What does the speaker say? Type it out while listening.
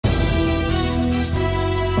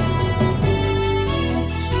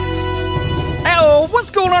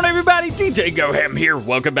What's going on, everybody? DjGoHam here.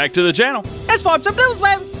 Welcome back to the channel. Let's find some news,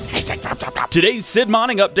 man. Today's Sid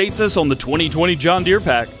Modding updates us on the 2020 John Deere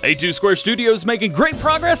pack. A2 Square Studios making great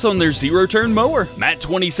progress on their zero-turn mower.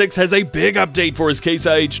 Matt26 has a big update for his Case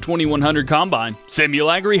IH 2100 combine.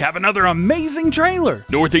 Simulagri have another amazing trailer.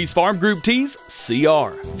 Northeast Farm Group tease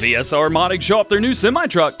CR. VSR Modding show off their new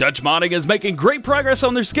semi-truck. Dutch Modding is making great progress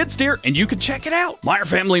on their Skidsteer, and you can check it out. Meyer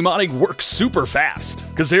Family Modding works super fast.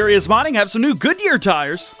 Kazarius Modding have some new Goodyear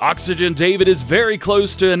tires. OxygenDavid is very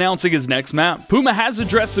close to announcing his next map. Puma has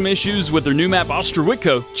addressed some issues with their new map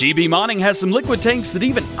Ostrowitko. GB Modding has some liquid tanks that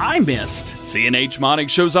even I missed. CNH Modding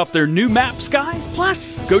shows off their new map Sky.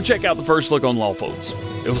 Plus, go check out the first look on Lawfolds.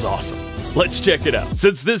 It was awesome. Let's check it out.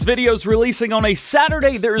 Since this video is releasing on a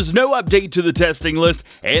Saturday, there is no update to the testing list,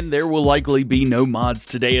 and there will likely be no mods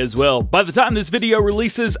today as well. By the time this video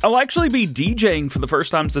releases, I'll actually be DJing for the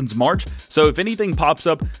first time since March, so if anything pops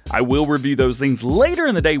up, I will review those things later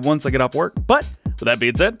in the day once I get off work. But with that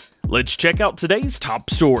being said, let's check out today's top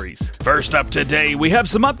stories. First up today, we have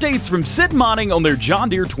some updates from Sid Modding on their John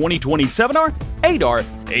Deere 2020 7R, 8R,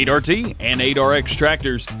 8RT, and 8RX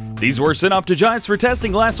tractors. These were sent off to Giants for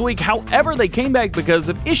testing last week, however they came back because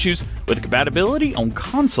of issues with compatibility on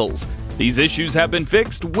consoles. These issues have been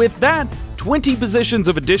fixed. With that, 20 positions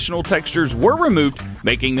of additional textures were removed,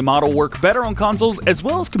 making the model work better on consoles as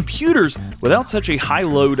well as computers without such a high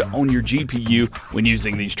load on your GPU when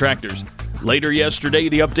using these tractors. Later yesterday,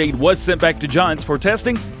 the update was sent back to Giants for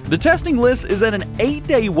testing. The testing list is at an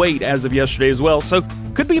 8-day wait as of yesterday as well, so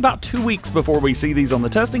could be about 2 weeks before we see these on the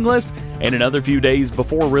testing list, and another few days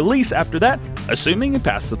before release after that, assuming it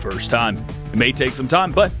passed the first time. It may take some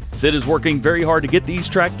time, but Sid is working very hard to get these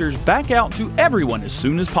tractors back out to everyone as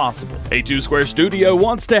soon as possible. A2 Square Studio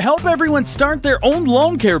wants to help everyone start their own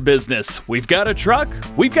lawn care business. We've got a truck,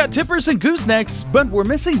 we've got tippers and goosenecks, but we're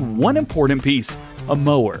missing one important piece: a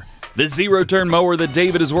mower. The zero-turn mower that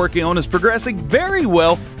David is working on is progressing very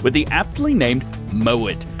well with the aptly named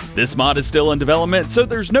Mowit. This mod is still in development, so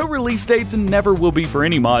there's no release dates and never will be for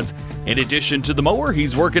any mods. In addition to the mower,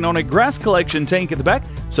 he's working on a grass collection tank at the back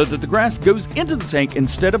so that the grass goes into the tank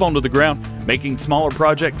instead of onto the ground, making smaller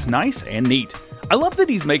projects nice and neat. I love that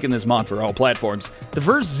he's making this mod for all platforms. The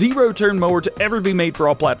first zero-turn mower to ever be made for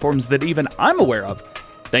all platforms that even I'm aware of.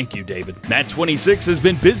 Thank you, David. Matt26 has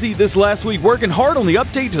been busy this last week working hard on the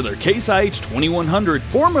update to their Case IH 2100,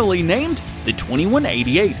 formerly named the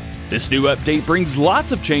 2188. This new update brings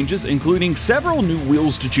lots of changes, including several new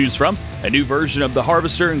wheels to choose from, a new version of the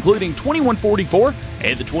harvester including 2144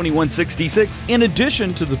 and the 2166, in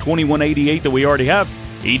addition to the 2188 that we already have.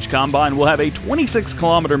 Each combine will have a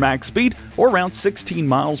 26-kilometer max speed, or around 16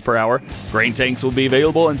 miles per hour. Grain tanks will be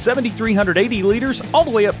available in 7,380 liters all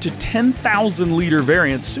the way up to 10,000-liter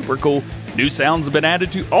variants. Super cool. New sounds have been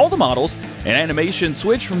added to all the models, and animation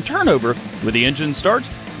switch from turnover when the engine starts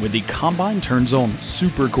when the combine turns on.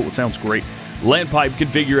 Super cool. Sounds great. Land pipe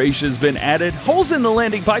configuration has been added. Holes in the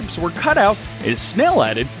landing pipes were cut out and snell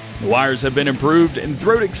added. The wires have been improved and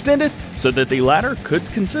throat extended so that the ladder could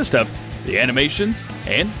consist of. The animations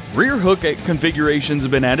and rear hook configurations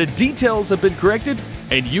have been added, details have been corrected,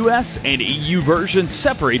 and US and EU versions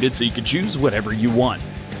separated so you can choose whatever you want.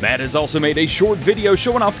 Matt has also made a short video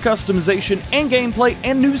showing off customization and gameplay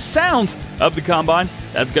and new sounds of the combine.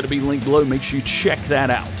 That's going to be linked below, make sure you check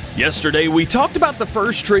that out. Yesterday, we talked about the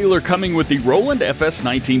first trailer coming with the Rolland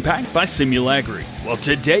FS19 pack by Simulagri. Well,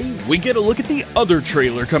 today, we get a look at the other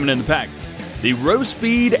trailer coming in the pack. The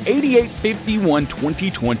Rospeed 8851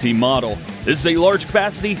 2020 model. This is a large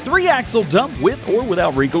capacity 3-axle dump with or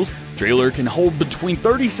without wrinkles. Trailer can hold between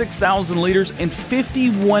 36,000 liters and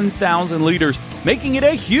 51,000 liters, making it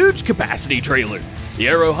a huge capacity trailer. The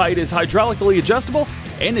aero height is hydraulically adjustable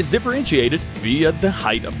and is differentiated via the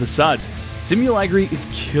height of the sides. Simulagri is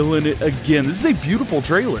killing it again. This is a beautiful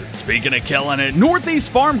trailer. Speaking of killing it,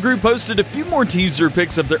 Northeast Farm Group posted a few more teaser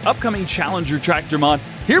pics of their upcoming Challenger tractor mod.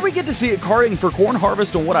 Here we get to see it carting for corn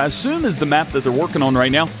harvest on what I assume is the map that they're working on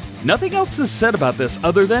right now. Nothing else is said about this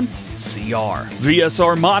other than CR.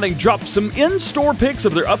 VSR Modding dropped some in-store pics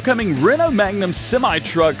of their upcoming Renault Magnum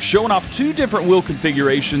semi-truck, showing off 2 different wheel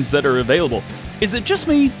configurations that are available. Is it just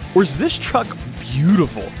me, or is this truck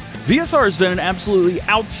beautiful? VSR has done an absolutely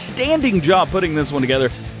outstanding job putting this one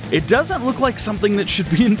together. It doesn't look like something that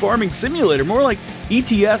should be in Farming Simulator, more like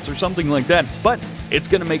ETS or something like that, but it's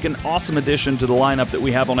going to make an awesome addition to the lineup that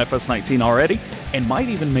we have on FS19 already, and might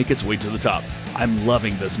even make its way to the top. I'm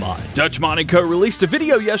loving this mod. Dutch Modding Co. released a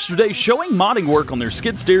video yesterday showing modding work on their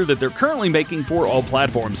Skidsteer that they're currently making for all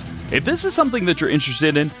platforms. If this is something that you're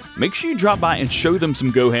interested in, make sure you drop by and show them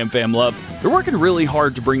some GoHam fam love. They're working really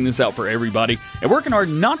hard to bring this out for everybody, and working hard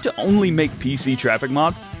not to only make PC traffic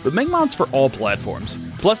mods, but make mods for all platforms.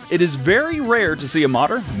 Plus, it is very rare to see a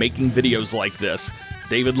modder making videos like this.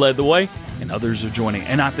 David led the way, and others are joining,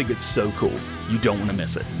 and I think it's so cool. You don't want to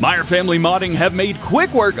miss it. Meyer Family Modding have made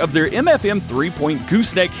quick work of their MFM 3-point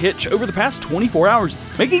Gooseneck hitch over the past 24 hours,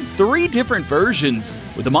 making 3 different versions,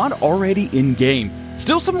 with the mod already in-game.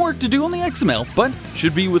 Still some work to do on the XML, but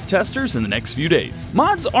should be with testers in the next few days.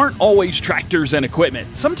 Mods aren't always tractors and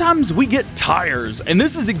equipment. Sometimes we get tires, and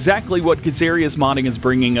this is exactly what Corsair's modding is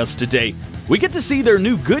bringing us today. We get to see their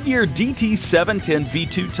new Goodyear DT710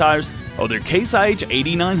 V2 tires on their Case IH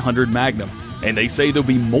 8900 Magnum, and they say there'll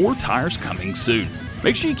be more tires coming soon.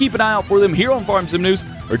 Make sure you keep an eye out for them here on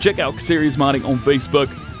FSNews, or check out Corsair's modding on Facebook.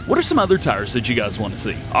 What are some other tires that you guys want to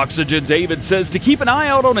see? OxygenDavid says to keep an eye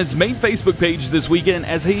out on his main Facebook page this weekend,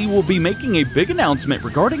 as he will be making a big announcement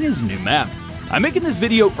regarding his new map. I'm making this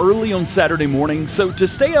video early on Saturday morning, so to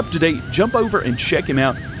stay up to date, jump over and check him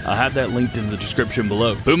out. I'll have that linked in the description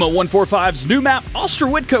below. Puma145's new map,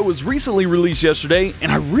 Ostrowitko, was recently released yesterday,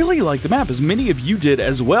 and I really like the map, as many of you did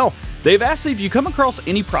as well. They've asked if you come across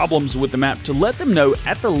any problems with the map to let them know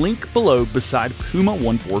at the link below beside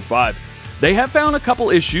Puma145. They have found a couple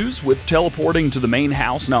issues with teleporting to the main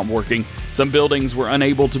house not working. Some buildings were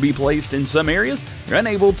unable to be placed in some areas. They're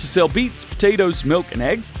unable to sell beets, potatoes, milk, and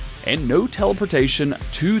eggs, and no teleportation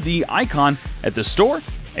to the icon at the store,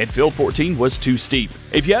 and Field 14 was too steep.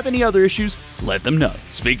 If you have any other issues, let them know.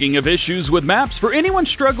 Speaking of issues with maps, for anyone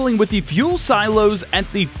struggling with the fuel silos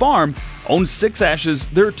at the farm, on 6 Ashes,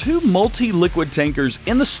 there are 2 multi-liquid tankers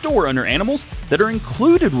in the store under animals that are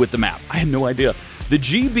included with the map. I had no idea. The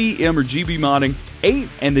GBM or GB Modding 8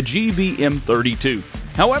 and the GBM 32.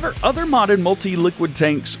 However, other modded multi-liquid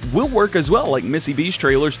tanks will work as well, like Missy B's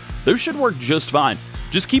trailers. Those should work just fine.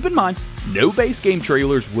 Just keep in mind, no base game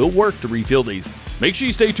trailers will work to refill these. Make sure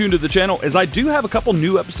you stay tuned to the channel, as I do have a couple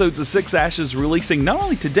new episodes of 6 Ashes releasing not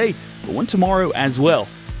only today, but one tomorrow as well.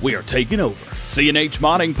 We are taking over. C&H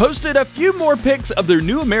Modding posted a few more pics of their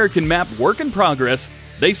new American map, work in progress.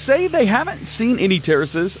 They say they haven't seen any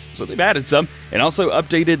terraces, so they've added some, and also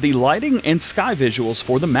updated the lighting and sky visuals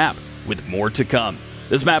for the map, with more to come.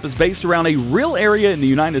 This map is based around a real area in the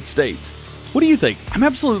United States. What do you think? I'm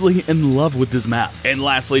absolutely in love with this map. And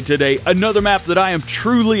lastly today, another map that I am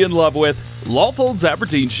truly in love with, Lawfolds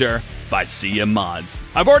Aberdeenshire by CM Mods.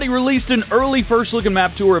 I've already released an early first look and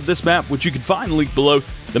map tour of this map, which you can find linked below.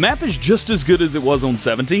 The map is just as good as it was on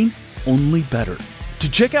 17, only better.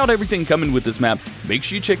 To check out everything coming with this map, make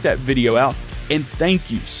sure you check that video out, and thank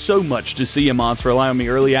you so much to CM Mods for allowing me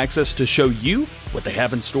early access to show you what they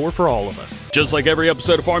have in store for all of us. Just like every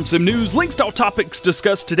episode of FSNews, links to all topics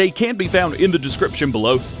discussed today can be found in the description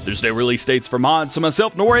below. There's no release dates for mods, so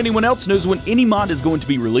myself nor anyone else knows when any mod is going to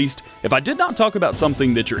be released. If I did not talk about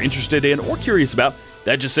something that you're interested in or curious about,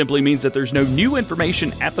 that just simply means that there's no new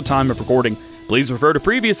information at the time of recording. Please refer to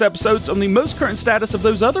previous episodes on the most current status of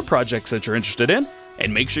those other projects that you're interested in.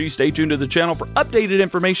 And make sure you stay tuned to the channel for updated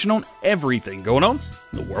information on everything going on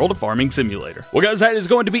in the world of Farming Simulator. Well guys, that is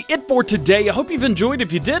going to be it for today. I hope you've enjoyed.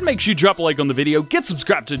 If you did, make sure you drop a like on the video, get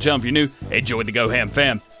subscribed to the channel if you're new, and join the GoHam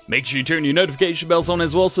fam. Make sure you turn your notification bells on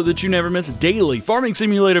as well so that you never miss daily Farming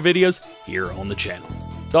Simulator videos here on the channel.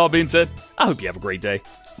 All being said, I hope you have a great day.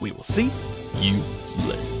 We will see you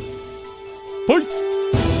later. Peace!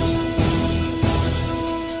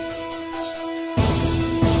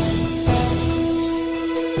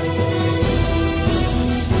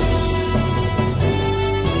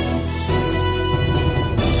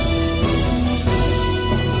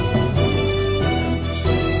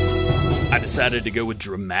 Decided to go with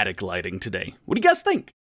dramatic lighting today. What do you guys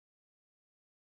think?